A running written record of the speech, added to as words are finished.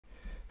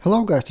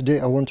Hello guys,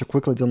 today I want to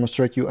quickly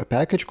demonstrate you a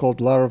package called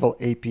Laravel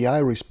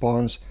API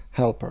Response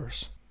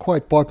Helpers.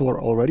 Quite popular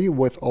already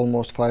with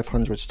almost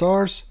 500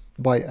 stars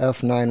by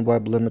F9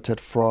 Web Limited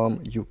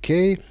from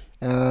UK,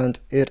 and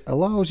it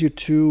allows you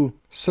to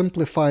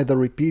simplify the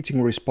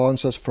repeating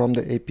responses from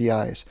the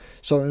APIs.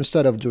 So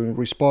instead of doing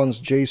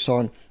response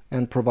JSON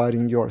and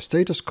providing your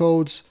status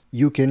codes,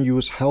 you can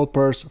use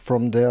helpers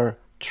from their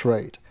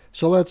trait.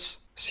 So let's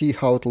see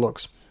how it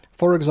looks.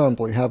 For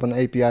example, you have an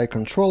API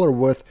controller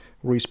with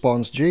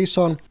response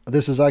JSON.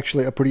 This is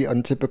actually a pretty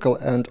untypical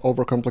and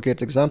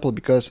overcomplicated example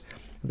because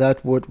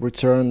that would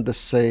return the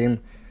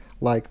same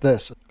like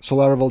this. So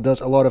Laravel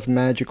does a lot of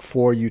magic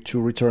for you to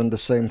return the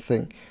same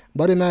thing.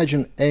 But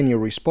imagine any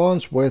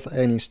response with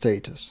any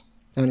status.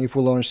 And if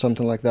we launch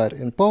something like that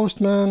in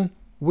Postman,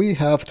 we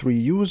have 3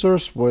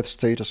 users with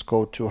status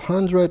code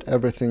 200,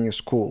 everything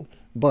is cool.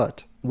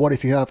 But what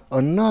if you have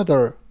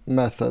another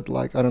method,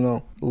 like, I don't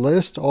know,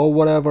 list or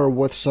whatever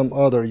with some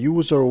other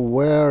user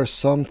where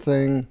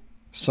something,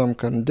 some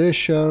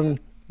condition,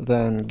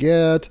 then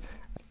get,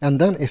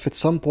 and then if at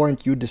some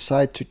point you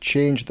decide to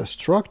change the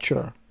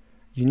structure,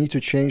 you need to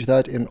change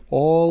that in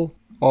all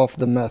of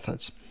the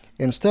methods.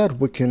 Instead,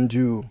 we can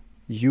do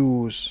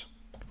use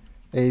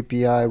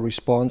API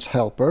response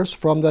helpers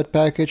from that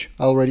package.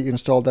 I already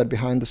installed that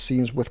behind the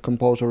scenes with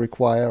Composer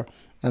Require,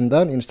 and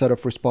then instead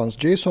of response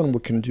JSON, we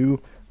can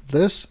do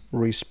this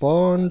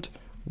respond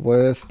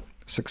with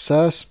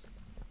success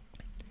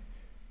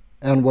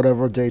and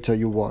whatever data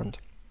you want.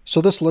 So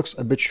this looks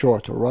a bit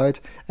shorter, right?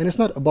 And it's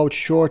not about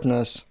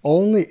shortness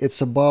only, it's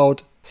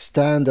about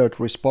standard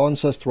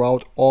responses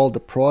throughout all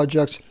the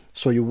projects,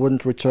 so you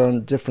wouldn't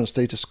return different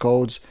status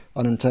codes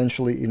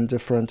unintentionally in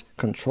different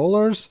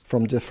controllers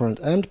from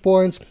different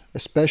endpoints,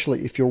 especially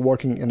if you're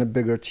working in a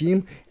bigger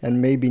team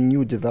and maybe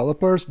new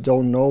developers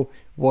don't know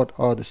what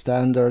are the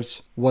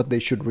standards, what they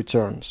should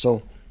return.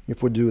 So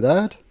if we do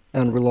that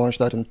and relaunch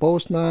that in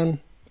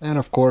Postman, and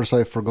of course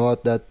I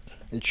forgot that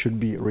it should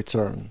be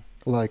return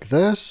like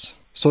this.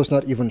 So it's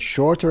not even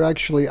shorter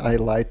actually, I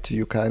lied to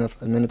you kind of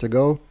a minute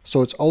ago.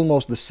 So it's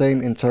almost the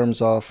same in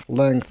terms of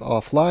length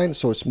offline,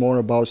 so it's more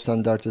about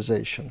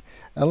standardization.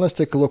 And let's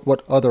take a look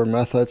what other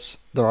methods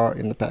there are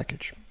in the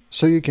package.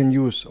 So you can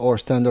use or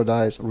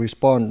standardize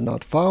respond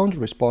not found,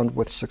 respond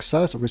with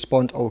success,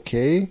 respond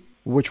OK,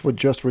 which would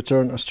just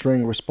return a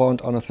string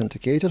respond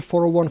unauthenticated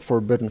 401,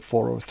 forbidden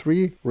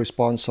 403,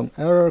 respond some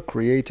error,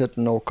 created,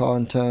 no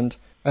content,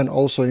 and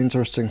also an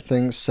interesting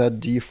thing, set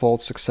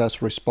default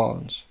success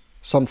response.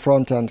 Some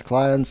front-end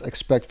clients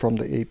expect from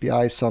the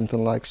API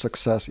something like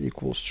success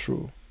equals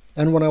true.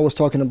 And when I was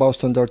talking about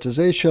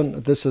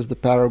standardization, this is the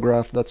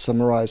paragraph that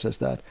summarizes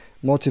that.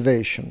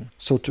 Motivation.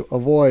 So to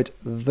avoid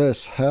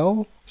this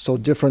hell, so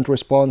different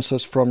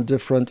responses from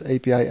different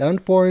API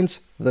endpoints,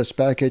 this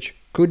package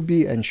could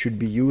be and should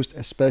be used,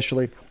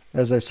 especially,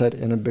 as I said,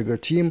 in a bigger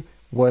team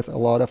with a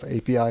lot of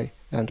API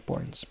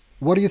endpoints.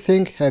 What do you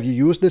think? Have you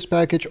used this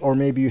package, or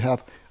maybe you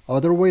have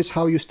other ways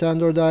how you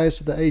standardize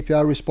the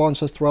API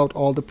responses throughout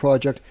all the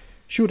project?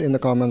 Shoot in the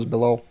comments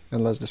below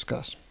and let's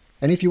discuss.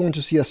 And if you want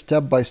to see a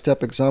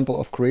step-by-step example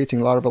of creating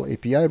Laravel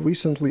API,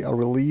 recently I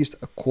released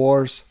a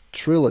course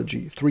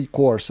Trilogy, 3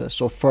 courses.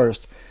 So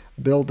first,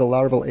 build the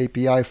Laravel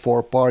API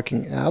for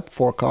parking app,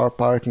 for car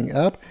parking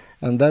app,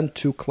 and then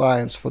 2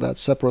 clients for that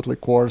separately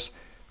course,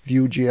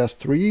 Vue.js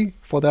 3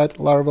 for that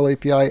Laravel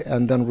API,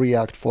 and then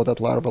React for that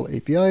Laravel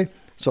API.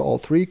 So all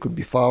 3 could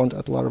be found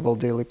at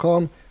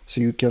laraveldaily.com,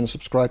 so you can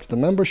subscribe to the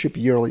membership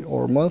yearly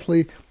or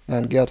monthly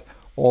and get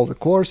all the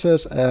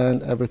courses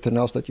and everything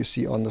else that you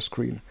see on the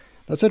screen.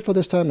 That's it for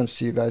this time, and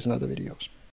see you guys in other videos.